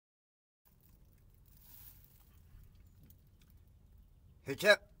Hitch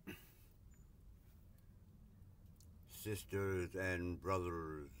up, sisters and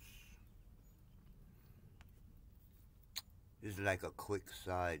brothers. This is like a quick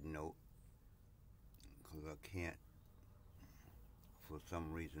side note, because I can't, for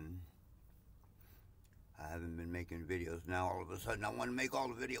some reason, I haven't been making videos. Now all of a sudden I want to make all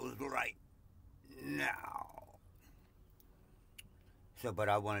the videos right now. So, but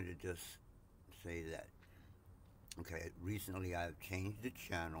I wanted to just say that, okay, recently I've changed the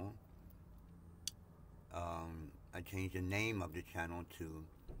channel. I changed the name of the channel to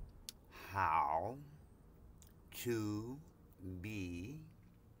How to Be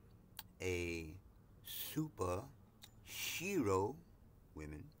a Super Shero,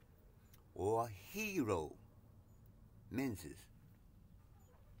 women, or Hero, menses.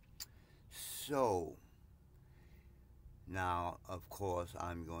 So, now, of course,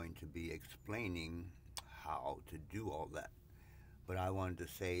 I'm going to be explaining how to do all that. But I wanted to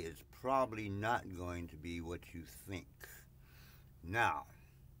say it's probably not going to be what you think. Now,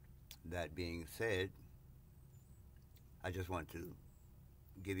 that being said, I just want to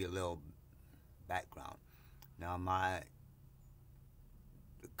give you a little background. Now,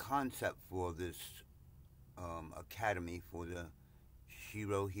 the concept for this academy, for the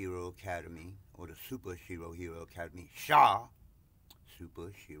Shero Hero Academy, or the Super Shero Hero Academy,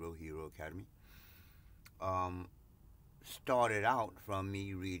 Super Shero Hero Academy, started out from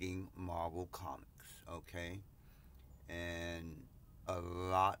me reading Marvel comics, okay? And a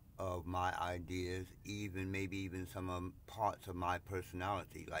lot of my ideas, maybe even some parts of my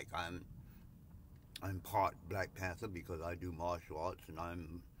personality, like I'm part Black Panther because I do martial arts, and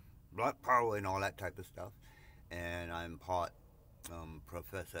I'm Black Power and all that type of stuff, and I'm part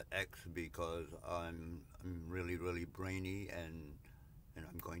Professor X because I'm really, really brainy, and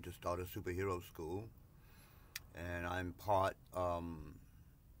I'm going to start a superhero school. And I'm part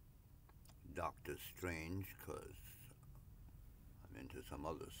Doctor Strange because I'm into some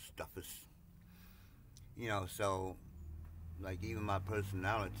other stuffers. So, like, even my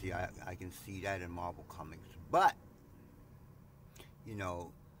personality, I can see that in Marvel Comics. But,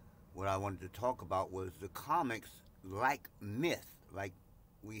 what I wanted to talk about was the comics, like myth. Like,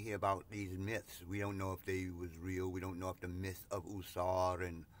 we hear about these myths. We don't know if they was real. We don't know if the myth of Usar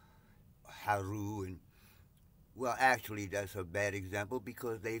and Haru and... Well, actually, that's a bad example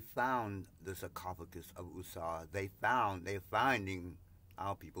because they found the sarcophagus of Usar. They're finding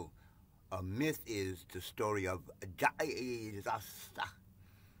our people. A myth is the story of Jaisa.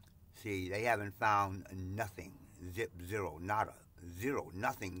 See, they haven't found nothing. Zero, nada, zero,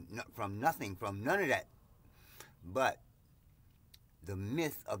 nothing, from none of that. But the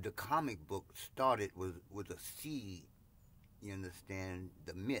myth of the comic book started with a seed. You understand?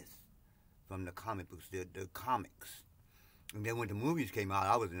 The myth from the comic books, the comics. And then when the movies came out,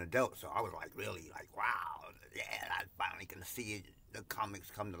 I was an adult, so I was like, really, like, wow, yeah, I finally can see the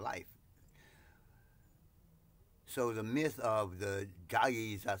comics come to life. So the myth of the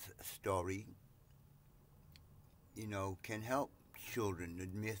Jaisa story, can help children. The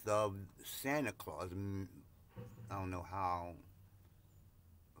myth of Santa Claus, I don't know how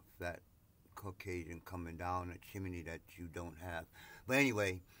that Caucasian coming down a chimney that you don't have. But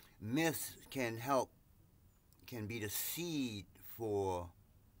anyway, myths can be the seed for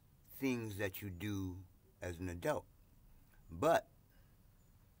things that you do as an adult. But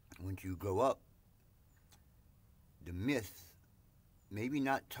once you grow up, the myth, maybe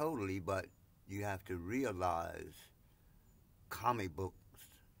not totally, but you have to realize comic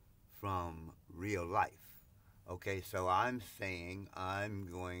books from real life. Okay, so I'm saying I'm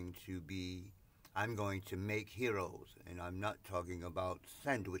going to make heroes, and I'm not talking about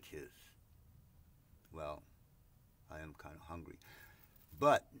sandwiches. Well, I am kind of hungry.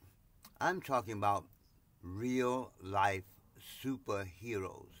 But I'm talking about real life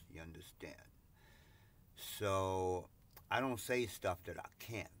superheroes, you understand? So I don't say stuff that I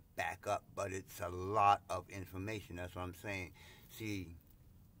can't back up, but it's a lot of information. That's what I'm saying. See,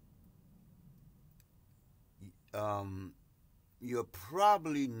 you're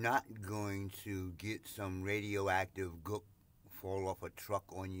probably not going to get some radioactive gook fall off a truck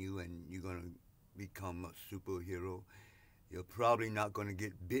on you and you're going to become a superhero. You're probably not going to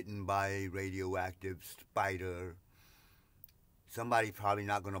get bitten by a radioactive spider. Somebody's probably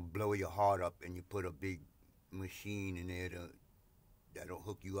not going to blow your heart up and you put a big machine in there that'll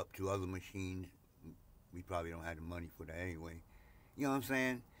hook you up to other machines. We probably don't have the money for that anyway. You know what I'm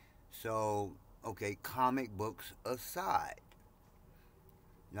saying? So, okay, comic books aside.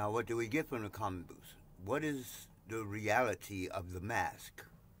 Now, what do we get from the comic books? What is the reality of the mask?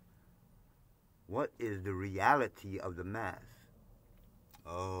 What is the reality of the mask?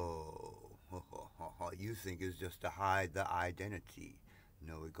 Oh, you think it's just to hide the identity.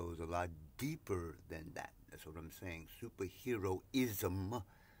 No, it goes a lot deeper than that. That's what I'm saying. Superheroism,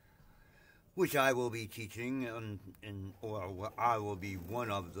 which I will be teaching, or I will be one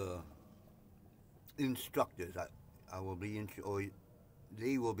of the instructors. I will be, or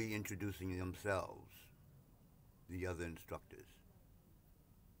they will be introducing themselves, the other instructors.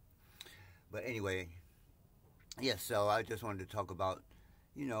 But anyway, yes, so I just wanted to talk about,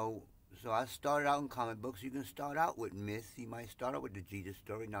 you know, so I started out in comic books. You can start out with myth. You might start out with the Jesus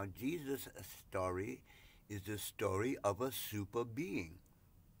story. Now, Jesus' story is the story of a super being.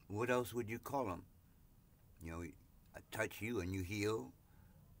 What else would you call him? You know, I touch you and you heal.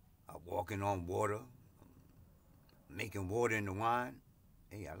 Walking on water, making water into wine.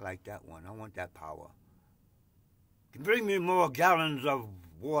 Hey, I like that one. I want that power. Bring me more gallons of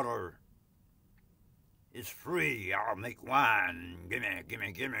water. It's free. I'll make wine. Give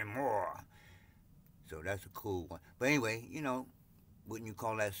me more. So that's a cool one. But anyway, you know, wouldn't you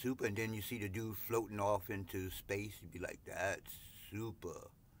call that super? And then you see the dude floating off into space. You'd be like, that's super.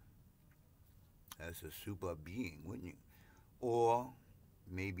 That's a super being, wouldn't you? Or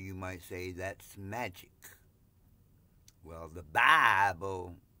maybe you might say that's magic. Well, the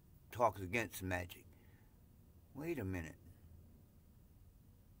Bible talks against magic. Wait a minute.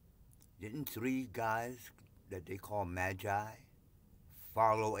 Didn't three guys that they call magi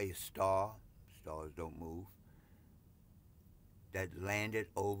follow a star? Stars don't move. That landed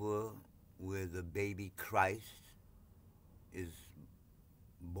over where the baby Christ is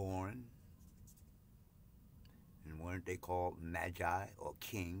born. And weren't they called magi or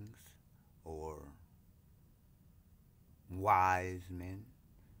kings or wise men?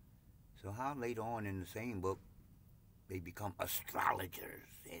 So how later on in the same book they become astrologers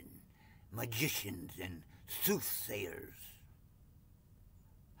and magicians and soothsayers?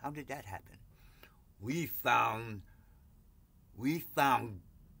 How did that happen? We found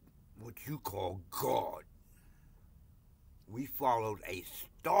what you call God. We followed a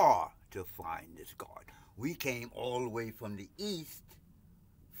star to find this God. We came all the way from the east,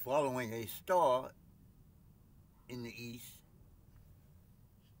 following a star in the east.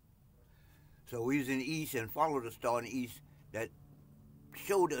 So we was in the east and followed a star in the east that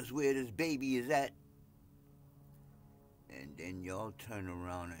showed us where this baby is at. And then y'all turn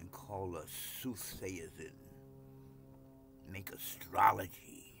around and call us soothsayers and make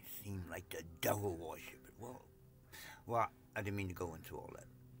astrology seem like the devil worship. Well, I didn't mean to go into all that.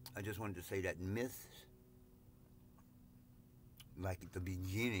 I just wanted to say that myths, like at the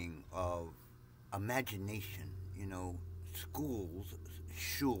beginning of imagination, you know, schools,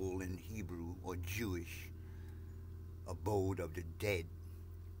 shul in Hebrew, or Jewish, abode of the dead,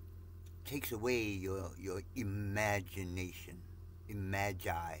 takes away your imagination.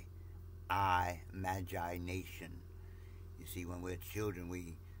 Imagination. You see, when we're children,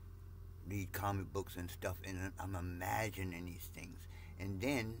 we read comic books and stuff, and I'm imagining these things. And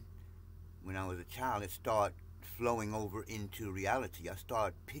then, when I was a child, it started flowing over into reality. I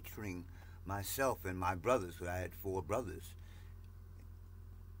started picturing myself and my brothers, because I had 4 brothers.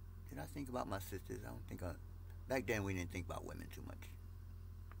 Did I think about my sisters? I don't think back then we didn't think about women too much.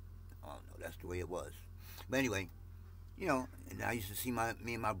 Oh no, that's the way it was. But anyway, you know, and I used to see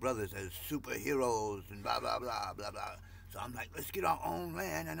me and my brothers as superheroes and blah, blah, blah, blah, blah. So I'm like, let's get our own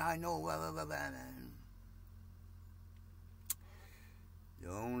land, and I know, blah, blah, blah, blah. The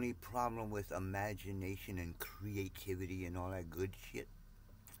only problem with imagination and creativity and all that good shit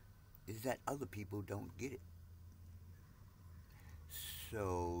is that other people don't get it.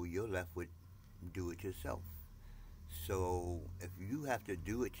 So you're left with do it yourself. So if you have to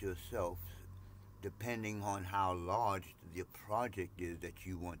do it yourself, depending on how large the project is that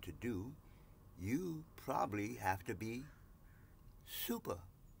you want to do, you probably have to be super.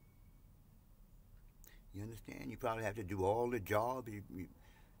 You understand? You probably have to do all the jobs, you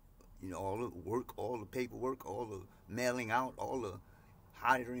know, all the work, all the paperwork, all the mailing out, all the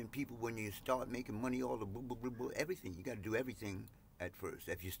hiring people when you start making money, all the blah, blah, blah, blah, everything. You got to do everything at first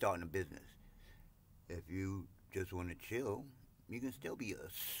if you're starting a business. If you just want to chill, you can still be a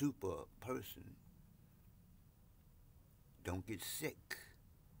super person. Don't get sick.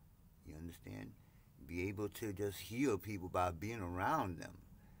 You understand? Be able to just heal people by being around them.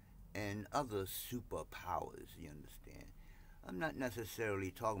 And other superpowers, you understand? I'm not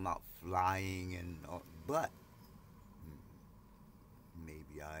necessarily talking about flying but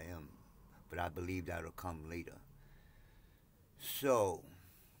maybe I am. But I believe that'll come later. So,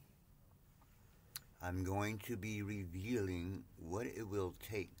 I'm going to be revealing what it will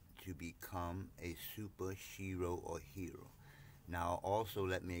take to become a super Shero or hero. Now, also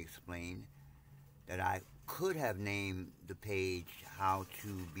let me explain that I could have named the page How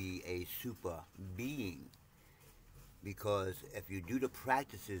to Be a Super Being, because if you do the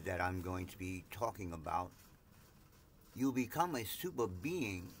practices that I'm going to be talking about, you'll become a super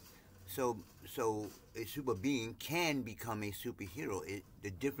being. So a super being can become a superhero.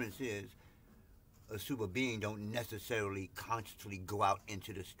 The difference is a super being don't necessarily consciously go out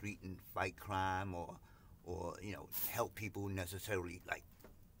into the street and fight crime or help people necessarily, like,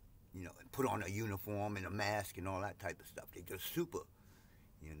 put on a uniform and a mask and all that type of stuff. They just super,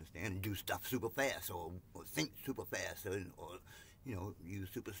 you understand, and do stuff super fast or think super fast or use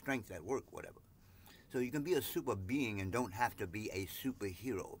super strength at work, whatever. So you can be a super being and don't have to be a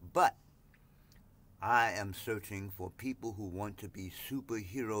superhero. But I am searching for people who want to be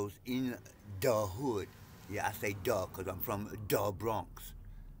superheroes in the hood. Yeah, I say duh because I'm from the Bronx.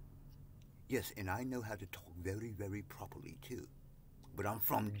 Yes, and I know how to talk very, very properly too. But I'm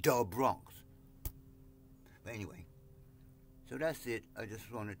from the Bronx. But anyway, so that's it. I just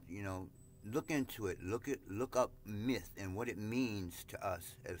wanted, look into it. Look up myth and what it means to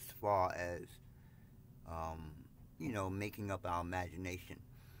us as far as, making up our imagination.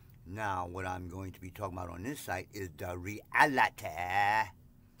 Now, what I'm going to be talking about on this site is the reality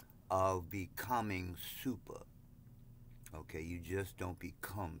of becoming super. Okay, you just don't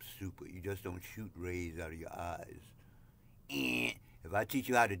become super. You just don't shoot rays out of your eyes. And if I teach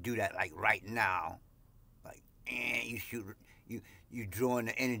you how to do that, like right now, like, you shoot, you draw in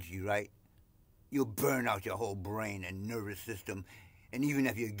the energy, right? You'll burn out your whole brain and nervous system. And even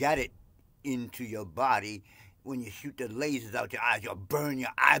if you got it into your body, when you shoot the lasers out your eyes, you'll burn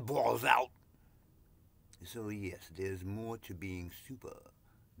your eyeballs out. So yes, there's more to being super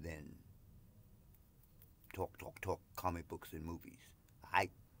than talk, comic books and movies. I'm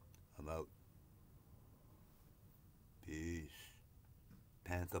out. Peace.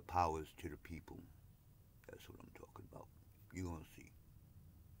 Panther powers to the people. That's what I'm talking about.